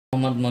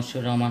Mohammad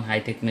Moshiur Rahman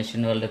hi tech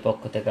machine ওয়ার্ল্ডের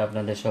পক্ষ থেকে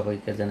আপনাদের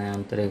সবাইকে জানাই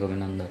আন্তরিক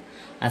অভিনন্দন।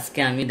 আজকে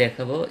আমি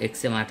দেখাবো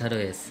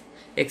XM-18S।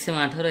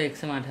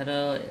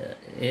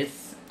 XM-18S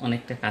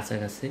অনেকটা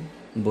কাছাকাছি,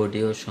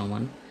 বডিও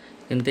সমান,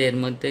 কিন্তু এর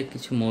মধ্যে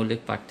কিছু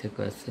মৌলিক পার্থক্য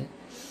আছে।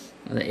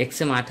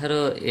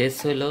 XM-18S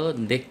হলো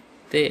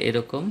দেখতে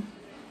এরকম।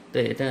 তো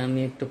এটা আমি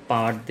একটু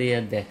পাওয়ার দিয়ে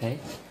দেখাই।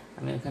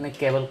 আমি এখানে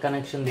কেবল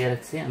কানেকশন দিয়ে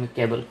রাখছি, আমি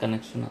কেবল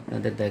কানেকশন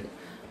আপনাদের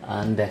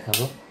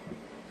দেখাবো।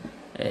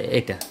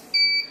 এটা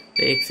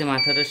তো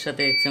XM-18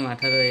 সাথে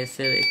XM-18S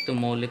এর একটু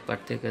মৌলিক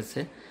পার্থক্য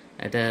আছে।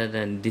 এটার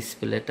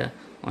ডিসপ্লেটা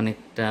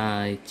অনেকটা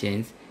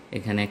চেঞ্জ।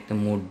 এখানে একটা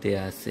মুড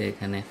দেওয়া আছে,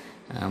 এখানে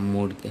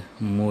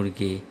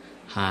মুরগি,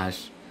 হাঁস,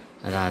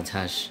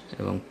 রাজহাঁস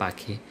এবং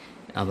পাখি,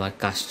 আবার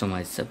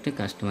আপনি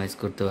কাস্টমাইজ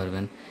করতে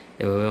পারবেন।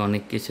 এভাবে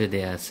অনেক কিছু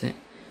দেওয়া আছে,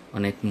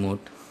 অনেক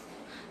মুড।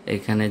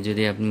 এখানে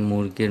যদি আপনি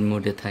মুরগির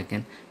মুডে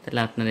থাকেন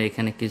তাহলে আপনারা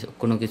এখানে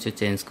কোনো কিছু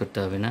চেঞ্জ করতে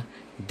হবে না।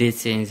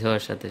 চেঞ্জ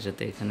হওয়ার সাথে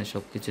সাথে এখানে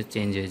সব কিছু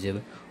চেঞ্জ হয়ে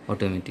যাবে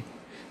অটোমেটিক।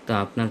 তো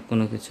আপনার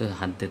কোনো কিছু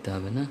হাত দিতে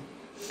হবে না।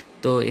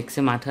 তো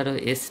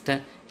XM-18Sটা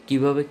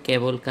কীভাবে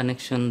কেবল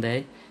কানেকশন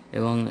দেয়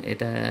এবং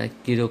এটা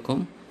কীরকম,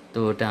 তো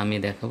ওটা আমি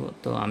দেখাবো।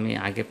 তো আমি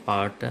আগে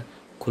পাওয়ারটা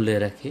খুলে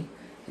রাখি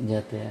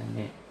যাতে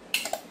আমি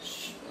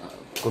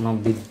কোনো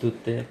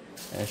বিদ্যুতে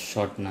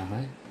শর্ট না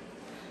হয়।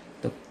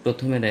 তো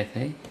প্রথমে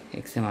দেখাই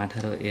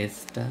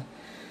XM-18Sটা।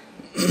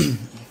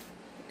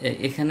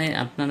 এখানে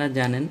আপনারা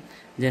জানেন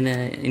যে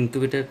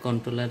ইনকিউবেটর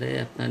কন্ট্রোলারে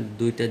আপনার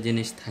দুইটা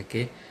জিনিস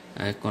থাকে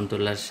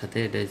কন্ট্রোলার সাথে।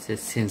 এটা হচ্ছে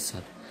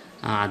সেন্সর,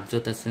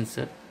 আর্দ্রতা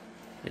সেন্সর।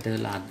 এটা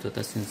হলো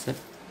আর্দ্রতা সেন্সর।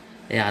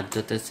 এই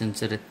আর্দ্রতা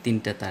সেন্সরের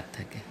তিনটা তার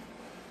থাকে।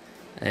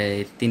 এই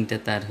তিনটা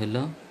তার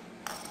হলো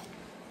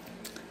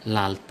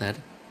লাল তার,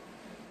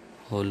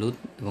 হলুদ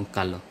এবং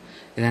কালো।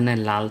 এখানে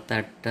লাল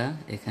তারটা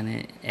এখানে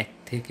 1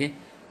 থেকে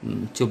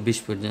 24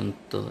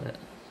 পর্যন্ত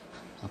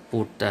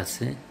পোর্ট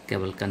আছে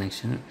কেবল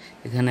কানেকশন।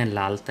 এখানে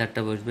লাল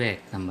তারটা বসবে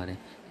 1 নম্বরে,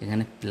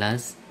 এখানে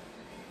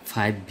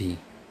 +5V।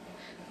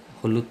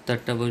 হলুদ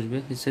তারটা বসবে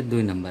হচ্ছে 2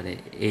 নম্বরে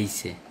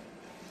এইচে,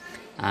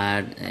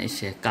 আর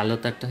কালো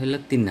তারটা হলো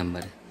 3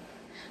 নম্বরে।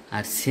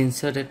 আর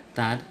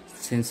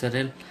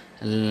সেন্সরের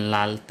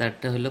লাল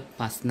তারটা হলো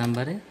 5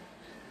 নম্বরে,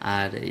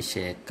 আর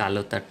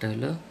কালো তারটা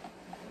হলো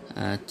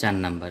 4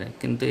 নম্বরে।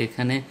 কিন্তু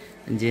এখানে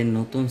যে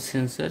নতুন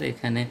সেন্সর,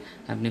 এখানে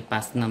আপনি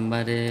 5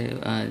 নম্বরে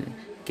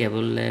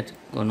কেবলের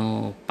কোনো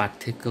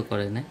পার্থক্য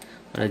করে না,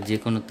 ওরা যে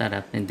কোনো তার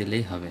আপনি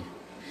দিলেই হবে।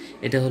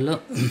 এটা হলো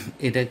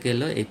এটা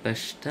গেল এই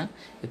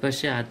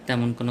পাশে আর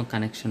তেমন কোনো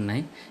কানেকশন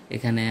নাই।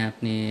 এখানে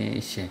আপনি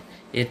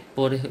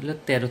এরপরে হলো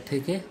 13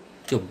 থেকে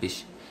 24।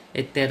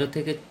 এই 13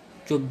 থেকে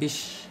 24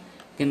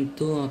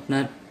 কিন্তু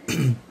আপনার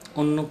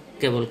অন্য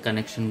কেবল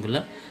কানেকশনগুলো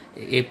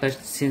এই পাশ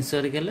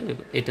সেন্সরে গেল।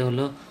 এটা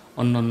হলো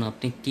অন্য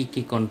আপনি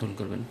কি কন্ট্রোল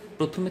করবেন।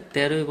 প্রথমে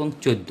 13 এবং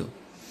 14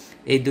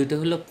 এই দুটো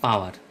হলো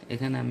পাওয়ার।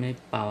 এখানে আমি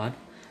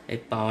এই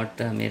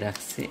পাওয়ারটা আমি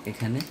রাখছি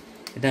এখানে।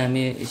 এটা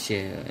আমি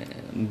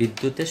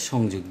বিদ্যুতের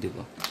সংযোগ দিব।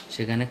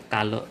 সেখানে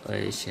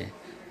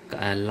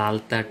লাল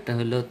তারটা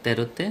হলো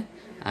 13-তে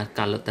আর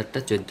কালো তারটা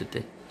 14-তে।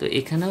 তো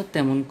এখানেও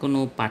তেমন কোনো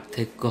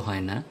পার্থক্য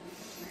হয় না।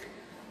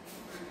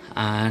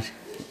 আর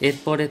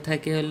এরপরে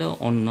থাকে হলো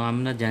অন্য।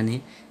 আমরা জানি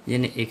যে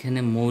এখানে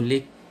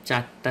মৌলিক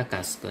 4টা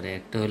কাজ করে।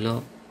 একটা হলো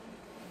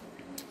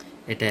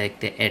এটা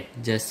একটা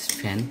অ্যাডজাস্ট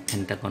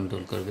ফ্যানটা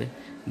কন্ট্রোল করবে।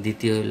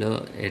 দ্বিতীয় হলো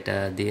এটা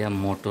দিয়া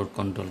মোটর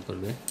কন্ট্রোল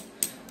করবে।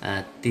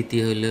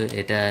 তৃতীয় হলো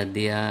এটা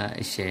দিয়া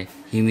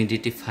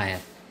হিউমিডিটি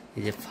ফায়ার,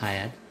 এই যে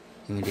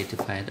হিউমিডিটি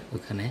ফায়ার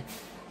ওখানে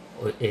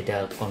এটা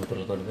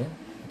কন্ট্রোল করবে,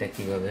 এটা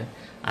কীভাবে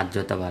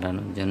আর্দ্রতা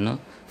বাড়ানোর জন্য।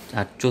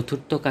 আর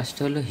চতুর্থ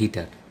কাজটা হলো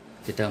হিটার,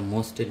 যেটা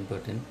মোস্ট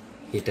ইম্পর্টেন্ট,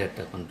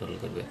 হিটারটা কন্ট্রোল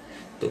করবে।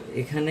 তো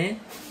এখানে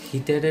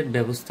হিটারের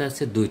ব্যবস্থা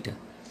আছে 2টা।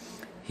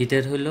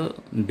 হিটার হলো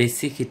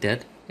বেসিক হিটার,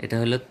 এটা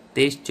হলো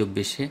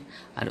 23-24-এ।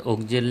 আর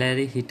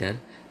অক্সিলারি হিটার,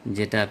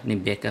 যেটা আপনি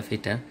ব্যাকআপ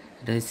হিটার,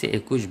 এটা হচ্ছে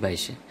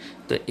 21-22-এ।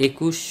 তো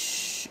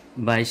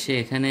 21-22-এ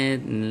এখানে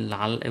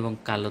লাল এবং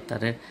কালো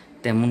তারের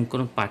তেমন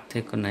কোনো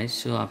পার্থক্য নাই।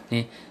 সো আপনি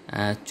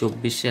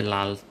 24-এ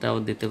লালটাও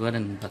দিতে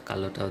পারেন বা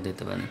কালোটাও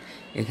দিতে পারেন।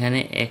 এখানে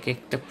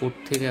একটা পোর্ট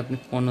থেকে আপনি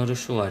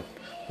 1500 ওয়াট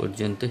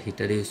পর্যন্ত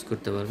হিটার ইউজ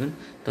করতে পারবেন।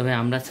 তবে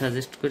আমরা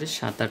সাজেস্ট করি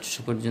 700-800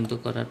 পর্যন্ত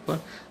করার পর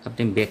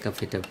আপনি ব্যাকআপ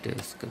হিটারটা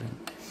ইউজ করেন।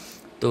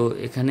 তো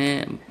এখানে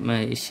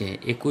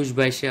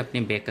 21-22-এ আপনি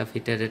ব্যাকআপ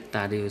হিটারের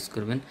তার ইউজ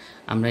করবেন।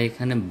 আমরা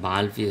এখানে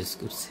বাল্ব ইউজ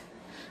করছি।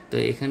 তো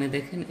এখানে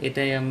দেখেন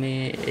এটাই আমি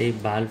এই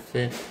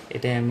বাল্বে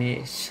এটাই আমি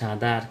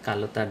সাদা আর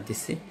কালো তার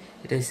দিছি।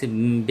 এটা হচ্ছে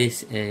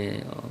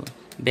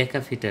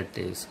ব্যাকআপ হিটারটা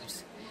ইউজ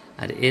করছি।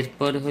 আর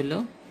এরপর হলো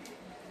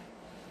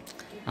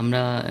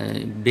আমরা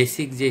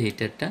বেসিক যে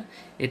হিটারটা,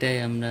 এটাই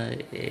আমরা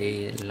এই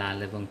লাল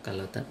এবং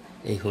কালো তার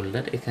এই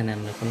হোল্ডার, এখানে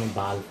আমরা কোনো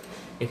বাল্ব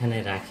এখানে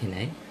রাখি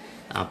নাই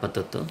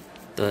আপাতত।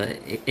 তো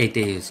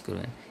এইটাই ইউজ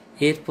করবেন।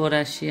 এরপর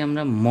আসি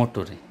আমরা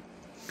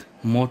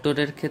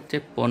মোটরের ক্ষেত্রে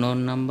 15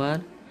 নম্বর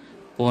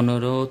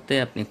 15-তে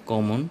আপনি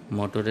কমন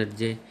মোটরের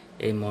যে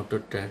এই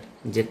মোটরটার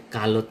যে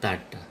কালো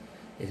তারটা,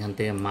 এখান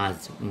থেকে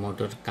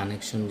মোটর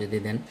কানেকশন যদি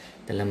দেন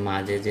তাহলে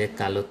মাঝে যে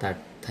কালো তার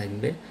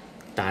থাকবে,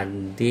 তার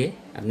দিয়ে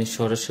আপনি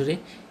সরাসরি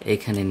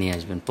এইখানে নিয়ে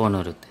আসবেন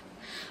 15-তে।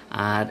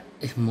 আর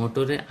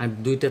মোটরে আর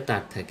 2টা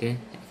তার থাকে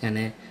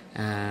এখানে,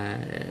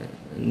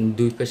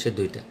 দুই পাশে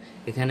 2টা।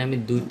 এখানে আমি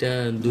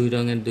 2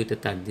 রঙের 2টা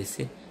তার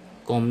দিছি,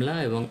 কমলা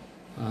এবং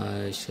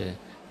সে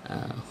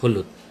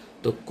হলুদ।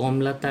 তো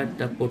কমলা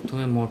তারটা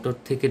প্রথমে মোটর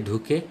থেকে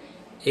ঢুকে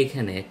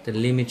এখানে একটা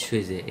লিমিট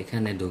সুইচে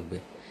এখানে ঢুকবে,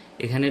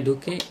 এখানে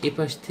ঢুকে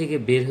এপাশ থেকে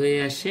বের হয়ে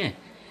আসে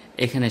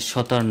এখানে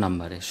 17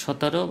 নম্বরে,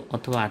 17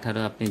 অথবা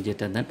 18 আপনি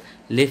যেটা দেন,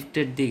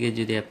 লেফটের দিকে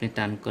যদি আপনি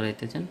টার্ন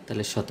করাইতে চান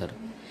তাহলে 17।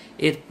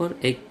 এরপর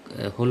এই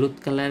হলুদ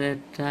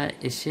কালারেরটা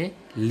এসে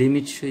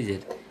লিমিট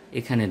সুইচের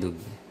এখানে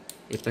ঢুকবে,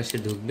 এপাশে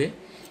ঢুকবে,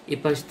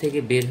 এপাশ থেকে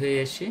বের হয়ে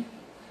এসে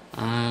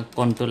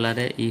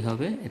কন্ট্রোলারে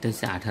হবে, এটা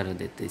হচ্ছে 18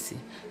 দিতেছি।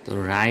 তো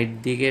রাইট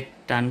দিকে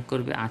টার্ন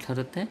করবে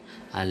 18-তে,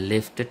 আর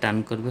লেফটে টার্ন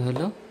করবে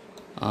হলো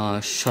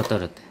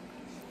 17-তে।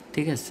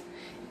 ঠিক আছে,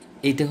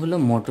 এইটা হলো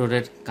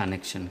মোটরের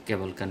কানেকশন,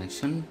 কেবল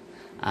কানেকশন।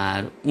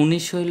 আর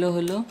 19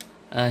 হলো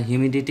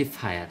হিউমিডিটি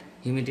ফায়ার।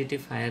 হিউমিডিটি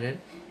ফায়ারের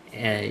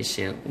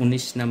ইসে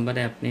 19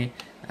 নম্বরে আপনি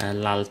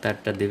লাল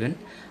তারটা দেবেন,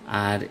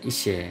 আর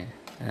ইসে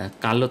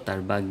কালো তার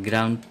বা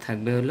গ্রাউন্ড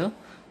থাকবে হলো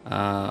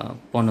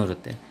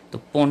 15-তে। তো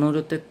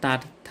 15-তে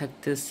তার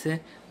থাকতেছে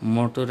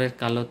মোটরের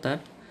কালো তার,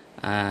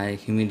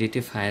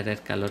 হিউমিডিটি ফায়ারের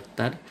কালো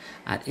তার।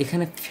 আর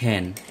এখানে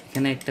ফ্যান,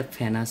 এখানে একটা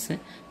ফ্যান আছে,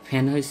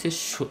 ফ্যান হয়েছে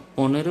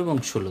 15 এবং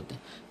 16-তে।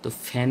 তো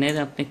ফ্যানের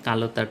আপনি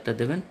কালো তারটা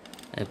দেবেন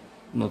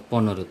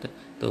 15-তে।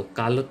 তো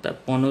কালো তার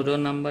 15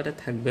 নম্বরে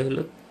থাকবে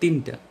হলো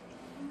 3টা,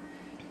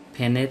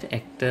 ফ্যানের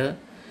একটা,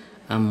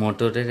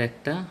 মোটরের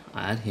একটা,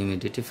 আর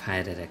হিউমিডিটি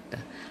ফায়ারের একটা।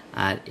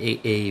 আর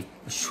এই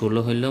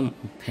 16 হইল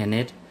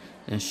ফ্যানের,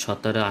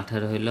 17,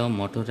 18 হইল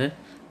মোটরের,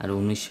 আর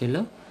 19 হইল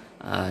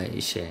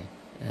ইসে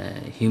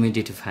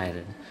হিউমিডিটি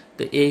ফায়ারের।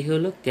 তো এই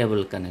হলো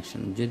কেবল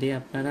কানেকশন। যদি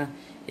আপনারা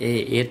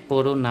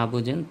এরপরও না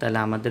বুঝেন তাহলে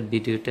আমাদের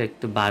ভিডিওটা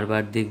একটু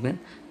বারবার দেখবেন,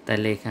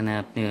 তাহলে এখানে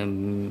আপনি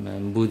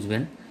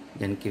বুঝবেন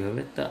যে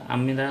কীভাবে। তো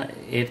আমরা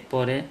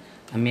এরপরে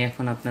আমি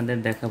এখন আপনাদের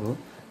দেখাবো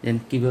যে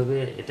কীভাবে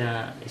এটা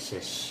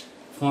শেষ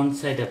ফ্রন্ট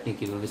সাইড আপনি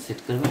কীভাবে সেট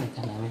করবেন।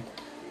 এখানে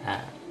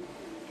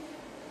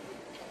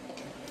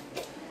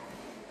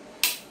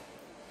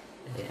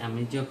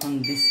আমি যখন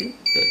দিছি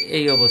তো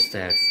এই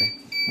অবস্থায় আসছে,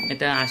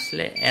 এটা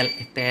আসলে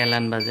একটা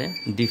অ্যালার্ম বাজে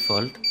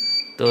ডিফল্ট।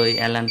 তো এই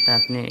অ্যালার্মটা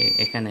আপনি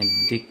এখানে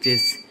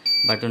ডিক্রিজ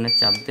বাটনে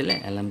চাপ দিলে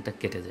অ্যালার্মটা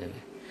কেটে যাবে।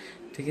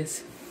 ঠিক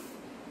আছে,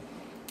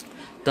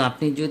 তো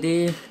আপনি যদি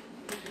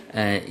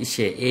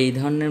এই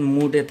ধরনের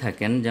মুডে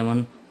থাকেন, যেমন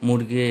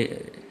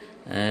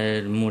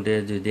মুরগির মুডে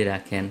যদি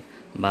রাখেন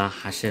বা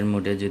হাঁসের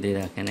মুডে যদি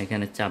রাখেন,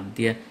 এখানে চাপ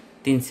দিয়ে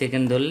 3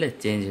 সেকেন্ড ধরলে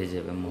চেঞ্জ হয়ে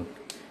যাবে মুড।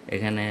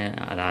 এখানে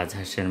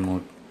রাজহাঁসের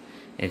মুড,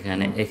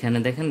 এখানে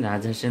দেখেন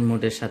রাজহাঁসের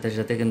মুডের সাথে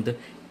সাথে কিন্তু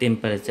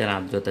টেম্পারেচার,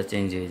 আর্দ্রতা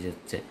চেঞ্জ হয়ে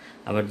যাচ্ছে।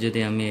 আবার যদি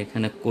আমি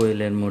এখানে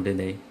কোয়েলের মুডে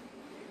দেই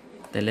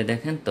তাহলে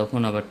দেখেন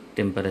তখন আবার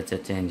টেম্পারেচার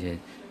চেঞ্জ হয়,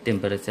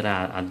 টেম্পারেচার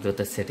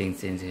আর্দ্রতা সেটিং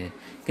চেঞ্জ হয়।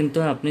 কিন্তু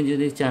আপনি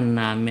যদি চান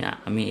না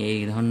আমি এই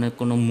ধরনের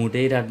কোনো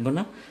মুডেই রাখবো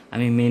না,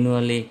 আমি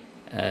ম্যানুয়ালি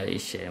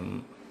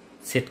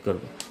সেট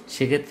করব,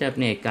 সেক্ষেত্রে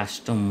আপনি এই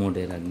কাস্টম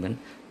মোডে রাখবেন,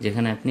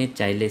 যেখানে আপনি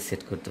চাইলেই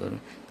সেট করতে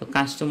পারবেন। তো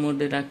কাস্টম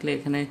মোডে রাখলে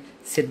এখানে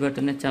সেট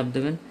বাটনে চাপ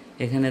দেবেন,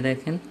 এখানে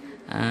দেখেন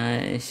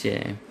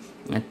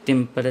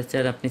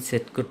টেম্পারেচার আপনি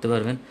সেট করতে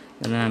পারবেন।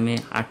 ধরেন আমি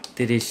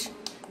 38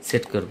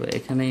 সেট করব,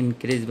 এখানে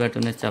ইনক্রিজ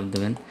বাটনে চাপ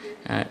দেবেন,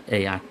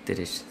 এই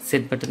 38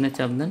 সেট বাটনে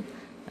চাপ দেন,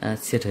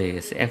 সেট হয়ে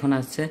গেছে। এখন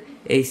আসছে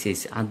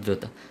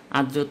আর্দ্রতা।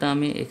 আর্দ্রতা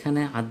আমি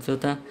এখানে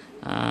আর্দ্রতা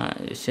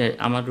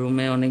আমার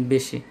রুমে অনেক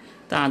বেশি,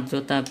 তো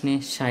আর্দ্রতা আপনি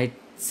 60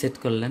 সেট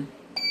করলেন,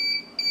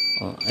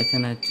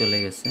 এখানে চলে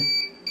গেছে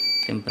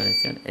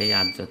টেম্পারেচার। এই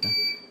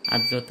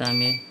আর্দ্রতা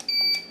আমি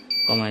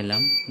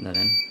কমাইলাম,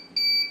 ধরেন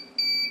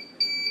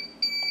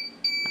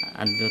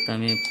আর্দ্রতা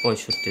আমি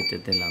 65-তে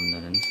দিলাম,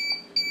 ধরেন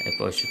এই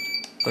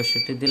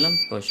 65 দিলাম,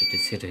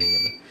 65 সেট হয়ে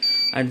গেল।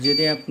 আর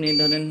যদি আপনি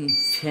ধরেন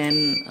ফ্যান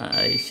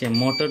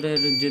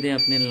মোটরের যদি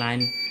আপনি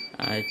লাইন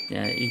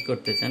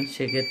করতে চান,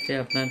 সেক্ষেত্রে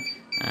আপনার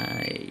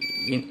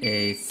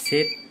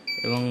সেট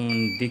এবং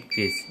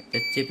ডিক্রিজ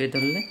চেপে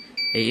ধরলে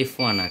এই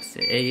F1 আসছে,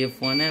 এই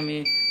F1-এ আমি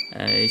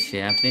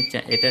আপনি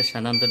এটা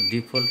সাধারণত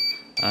ডিফল্ট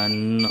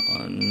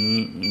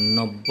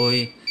 90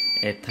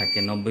 থাকে,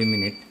 90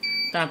 মিনিট।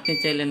 তা আপনি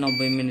চাইলে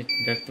 90 মিনিট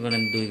রাখতে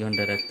পারেন, 2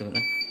 ঘন্টা রাখতে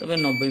পারেন, তবে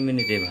 90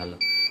 মিনিটই ভালো।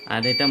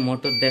 আর এটা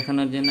মোটর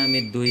দেখানোর জন্য আমি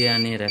 2-এ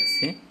আনিয়ে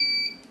রাখছি।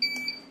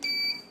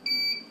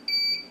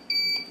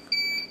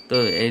 তো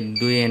এই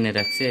 2-এ এনে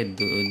রাখছি,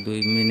 2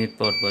 মিনিট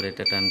পর পর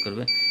এটা টার্ন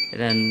করবে।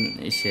 এটা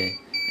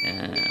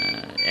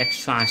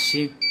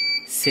 180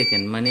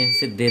 সেকেন্ড, মানে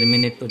হচ্ছে 1.5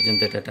 মিনিট পর্যন্ত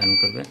এটা টার্ন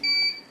করবে।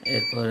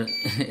 এরপর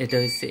এটা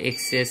হচ্ছে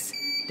এক্সেস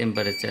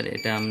টেম্পারেচার,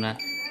 এটা আমরা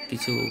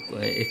কিছু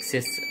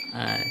এক্সেস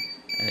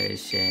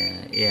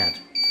এয়ার,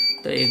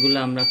 তো এগুলো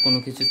আমরা কোনো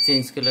কিছু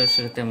চেঞ্জ করার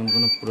সাথে তেমন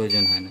কোনো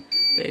প্রয়োজন হয় না।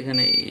 তো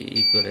এখানে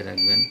করে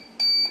রাখবেন।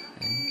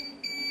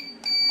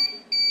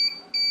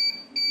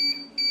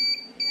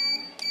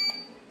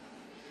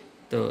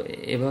 তো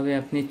এভাবে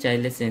আপনি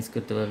চাইলে চেঞ্জ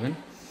করতে পারবেন।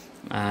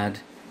 আর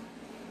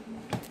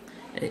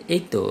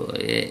এই তো,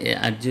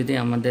 আর যদি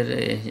আমাদের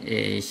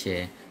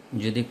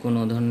যদি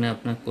কোনো ধরনের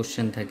আপনার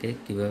কোশ্চেন থাকে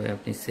কিভাবে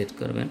আপনি সেট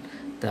করবেন,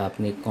 তা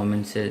আপনি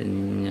কমেন্টসে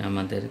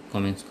আমাদের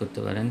কমেন্টস করতে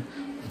পারেন,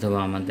 অথবা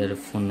আমাদের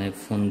ফোনে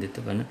ফোন দিতে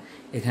পারেন।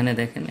 এখানে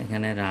দেখেন,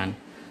 এখানে রান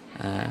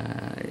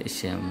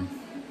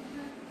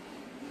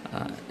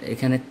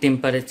এখানে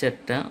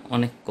টেম্পারেচারটা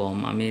অনেক কম,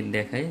 আমি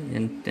দেখাই,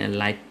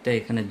 লাইটটা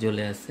এখানে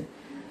জ্বলে আছে।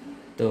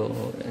 তো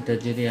এটা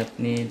যদি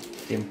আপনি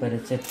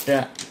টেম্পারেচারটা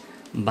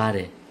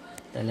বাড়ে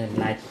তাহলে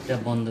লাইটটা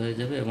বন্ধ হয়ে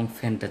যাবে এবং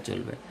ফ্যানটা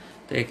চলবে।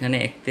 তো এখানে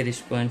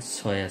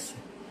 31.6 আছে।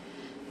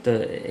 তো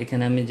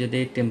এখানে আমি যদি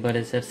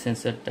টেম্পারেচার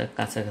সেন্সরটা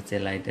কাছাকাছি,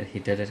 লাইটের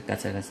হিটারের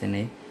কাছাকাছি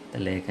নেই,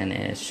 তাহলে এখানে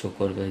শো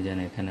করবে যেন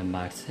এখানে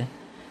বাড়ছে।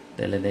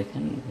 তাহলে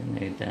দেখেন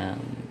এটা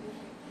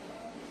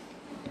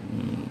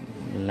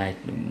লাইট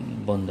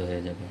বন্ধ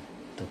হয়ে যাবে,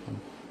 তখন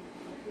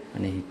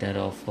মানে হিটার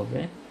অফ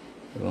হবে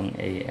এবং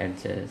এই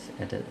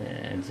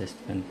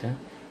অ্যাডজাস্টমেন্টটা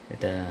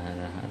এটা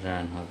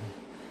রান হবে।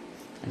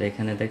 আর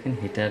এখানে দেখেন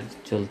হিটার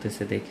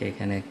চলতেছে দেখে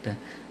এখানে একটা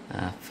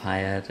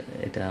ফায়ার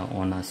এটা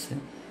অন আছে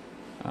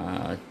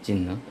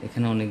চিহ্ন,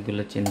 এখানে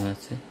অনেকগুলো চিহ্ন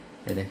আছে।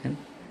 এই দেখেন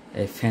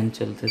এই ফ্যান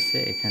চলতেছে,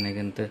 এখানে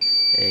কিন্তু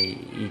এই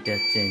ইটা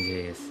চেঞ্জ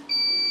হয়ে গেছে,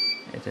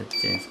 এটা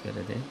চেঞ্জ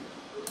করে দেয়।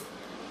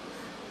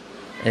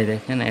 এই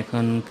দেখেন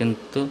এখন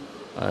কিন্তু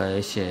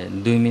এসে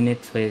 2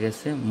 মিনিট হয়ে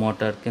গেছে,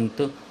 মোটর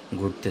কিন্তু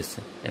ঘুরতেছে,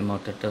 এই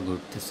মোটরটা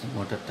ঘুরতেছে,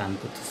 মোটর টান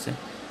করতেছে।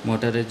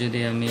 মোটরে যদি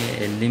আমি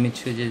লিমিট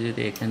সুইচে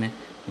যদি এখানে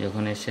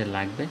যখন এসে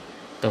লাগবে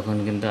তখন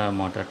কিন্তু আর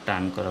মোটর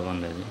টান করা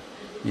বন্ধ হয়ে যাবে।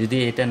 যদি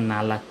এটা না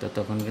লাগতো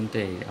তখন কিন্তু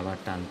এই আবার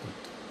টান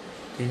করতো।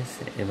 ঠিক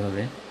আছে,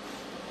 এভাবে।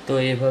 তো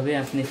এভাবে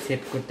আপনি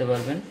সেট করতে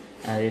পারবেন,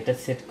 আর এটা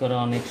সেট করা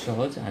অনেক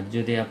সহজ। আর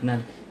যদি আপনার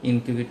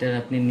ইনকিউবেটর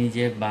আপনি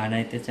নিজে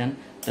বানাইতে চান,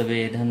 তবে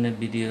এই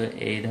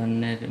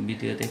ধরনের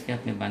ভিডিও দেখে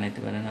আপনি বানাইতে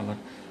পারেন, আবার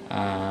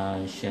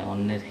সে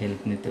অন্যের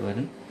হেল্প নিতে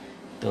পারেন।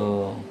 তো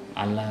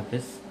আল্লাহ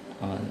হাফেজ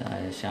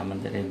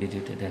আমাদের এই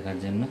ভিডিওটি দেখার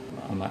জন্য।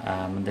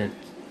 আমাদের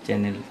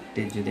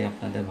চ্যানেলটি যদি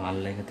আপনাদের ভালো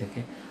লেগে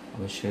থাকে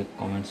অবশ্যই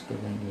কমেন্টস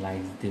করবেন,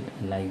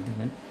 লাইক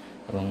দিবেন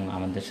এবং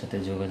আমাদের সাথে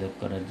যোগাযোগ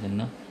করার জন্য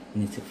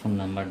নিচে ফোন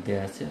নাম্বার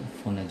দেওয়া আছে,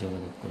 ফোনে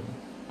যোগাযোগ করবেন।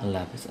 আল্লাহ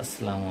হাফেজ,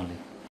 আসসালামু আলাইকুম।